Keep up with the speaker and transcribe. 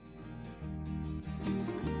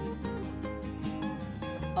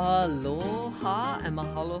Aloha and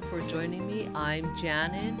mahalo for joining me. I'm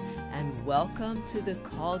Janet, and welcome to the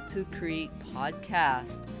Call to Create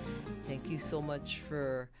podcast. Thank you so much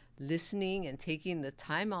for listening and taking the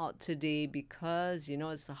time out today because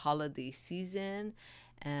it's the holiday season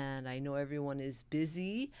and I know everyone is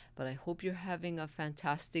busy, but I hope you're having a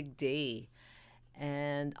fantastic day.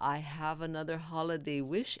 And I have another holiday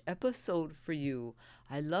wish episode for you.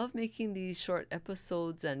 I love making these short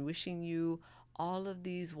episodes and wishing you all of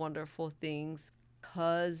these wonderful things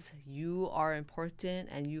because you are important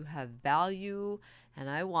and you have value, and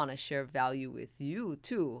I want to share value with you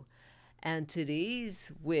too. And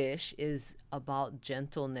today's wish is about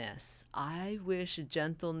gentleness. I wish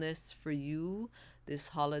gentleness for you this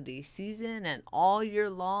holiday season and all year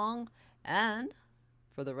long, and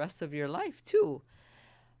for the rest of your life too.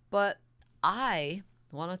 But I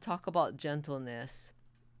want to talk about gentleness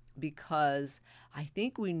because I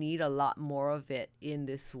think we need a lot more of it in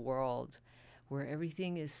this world where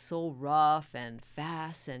everything is so rough and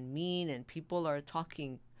fast and mean, and people are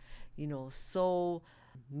talking, so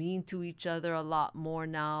mean to each other a lot more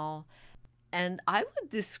now. And I would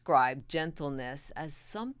describe gentleness as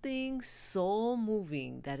something so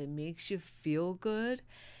moving that it makes you feel good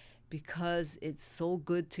because it's so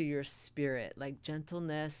good to your spirit. Like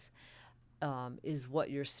gentleness is what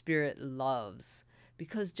your spirit loves.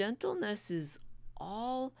 Because gentleness is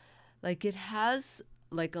all, like, it has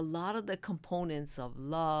like a lot of the components of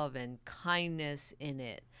love and kindness in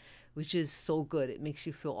it, which is so good. It makes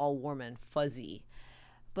you feel all warm and fuzzy.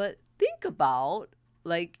 But think about,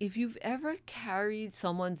 like, if you've ever carried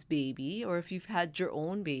someone's baby or if you've had your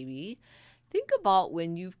own baby, think about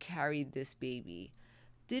when you've carried this baby.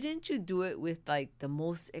 Didn't you do it with like the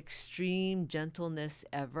most extreme gentleness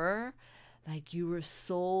ever? Like you were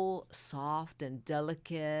so soft and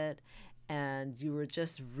delicate, and you were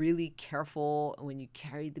just really careful when you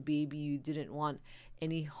carried the baby. You didn't want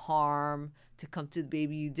any harm to come to the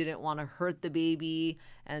baby. You didn't want to hurt the baby.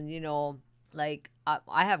 And like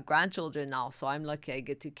I have grandchildren now, so I'm lucky I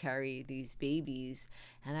get to carry these babies.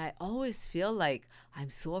 And I always feel like I'm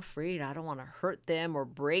so afraid I don't want to hurt them or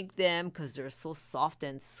break them because they're so soft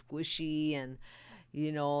and squishy, and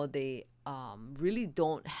they really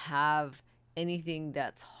don't have anything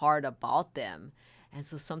that's hard about them. And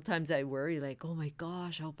so sometimes I worry, like, oh my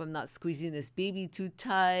gosh, I hope I'm not squeezing this baby too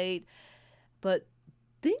tight. But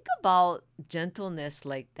think about gentleness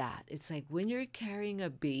like that. It's like when you're carrying a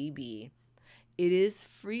baby, it is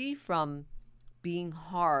free from being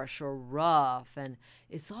harsh or rough, and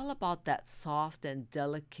it's all about that soft and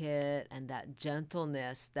delicate and that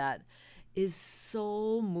gentleness that is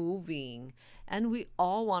so moving. And we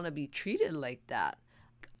all want to be treated like that.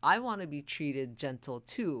 I want to be treated gentle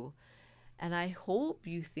too. And I hope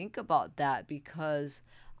you think about that because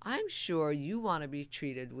I'm sure you want to be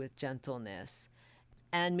treated with gentleness.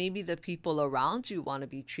 And maybe the people around you want to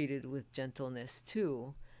be treated with gentleness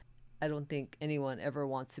too. I don't think anyone ever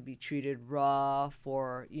wants to be treated rough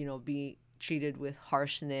or, be treated with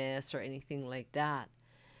harshness or anything like that.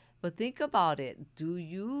 But think about it. Do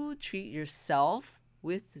you treat yourself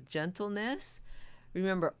with gentleness?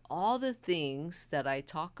 Remember all the things that I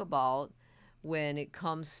talk about when it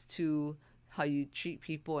comes to how you treat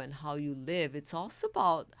people and how you live. It's also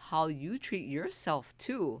about how you treat yourself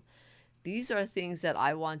too. These are things that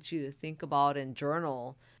I want you to think about and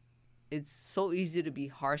journal. It's so easy to be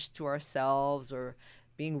harsh to ourselves or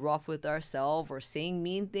being rough with ourselves or saying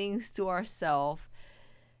mean things to ourselves.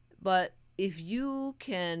 But if you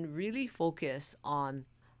can really focus on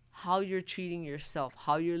how you're treating yourself,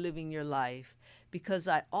 how you're living your life, because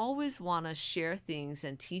I always want to share things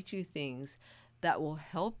and teach you things that will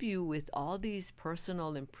help you with all these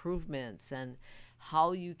personal improvements and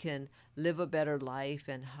how you can live a better life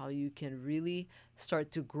and how you can really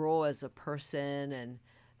start to grow as a person and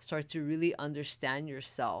start to really understand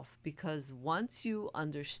yourself. Because once you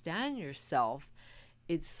understand yourself,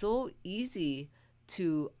 it's so easy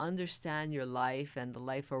to understand your life and the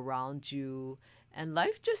life around you, and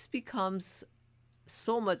life just becomes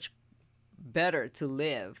so much better to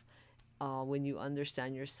live when you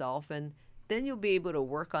understand yourself. And then you'll be able to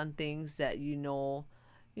work on things that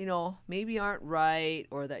maybe aren't right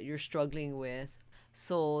or that you're struggling with.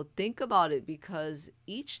 So think about it, because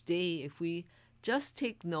each day, if we just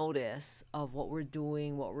take notice of what we're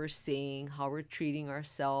doing, what we're saying, how we're treating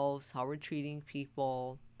ourselves, how we're treating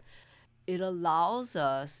people, it allows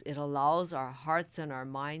our hearts and our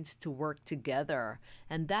minds to work together.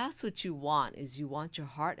 And that's what you want, is you want your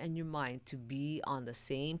heart and your mind to be on the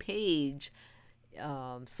same page,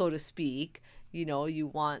 so to speak, You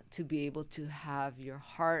want to be able to have your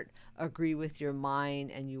heart agree with your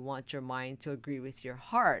mind, and you want your mind to agree with your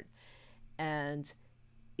heart. And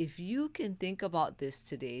if you can think about this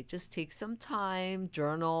today, just take some time,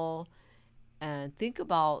 journal, and think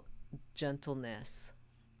about gentleness,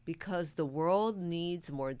 because the world needs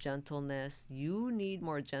more gentleness. You need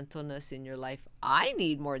more gentleness in your life. I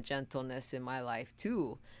need more gentleness in my life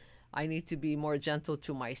too. I need to be more gentle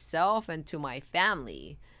to myself and to my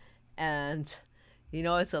family. And,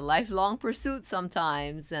 it's a lifelong pursuit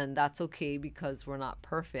sometimes, and that's okay because we're not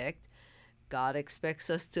perfect. God expects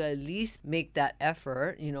us to at least make that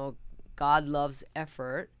effort. God loves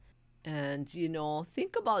effort. And,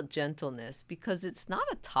 think about gentleness, because it's not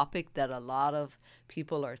a topic that a lot of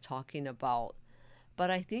people are talking about. But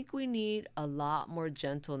I think we need a lot more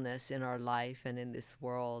gentleness in our life and in this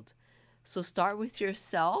world. So start with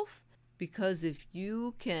yourself, because if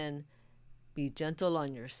you can be gentle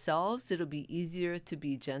on yourselves, it'll be easier to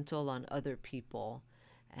be gentle on other people.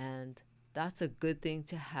 And that's a good thing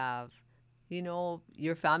to have.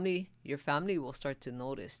 Your family will start to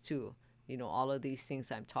notice too, all of these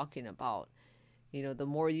things I'm talking about. The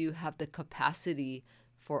more you have the capacity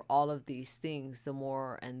for all of these things, the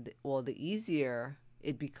more the easier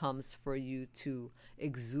it becomes for you to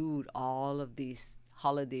exude all of these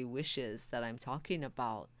holiday wishes that I'm talking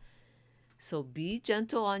about. So be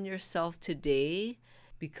gentle on yourself today,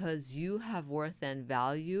 because you have worth and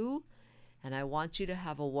value. And I want you to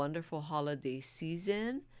have a wonderful holiday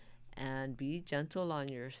season, and be gentle on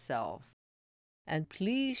yourself. And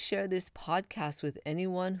please share this podcast with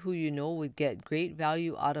anyone who you know would get great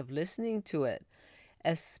value out of listening to it,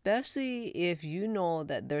 especially if you know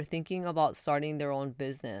that they're thinking about starting their own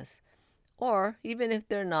business. Or even if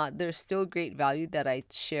they're not, there's still great value that I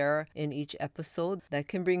share in each episode that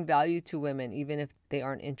can bring value to women, even if they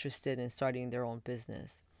aren't interested in starting their own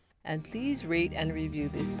business. And please rate and review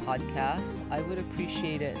this podcast. I would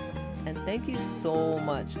appreciate it. And thank you so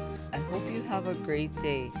much. I hope you have a great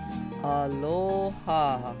day.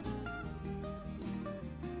 Aloha.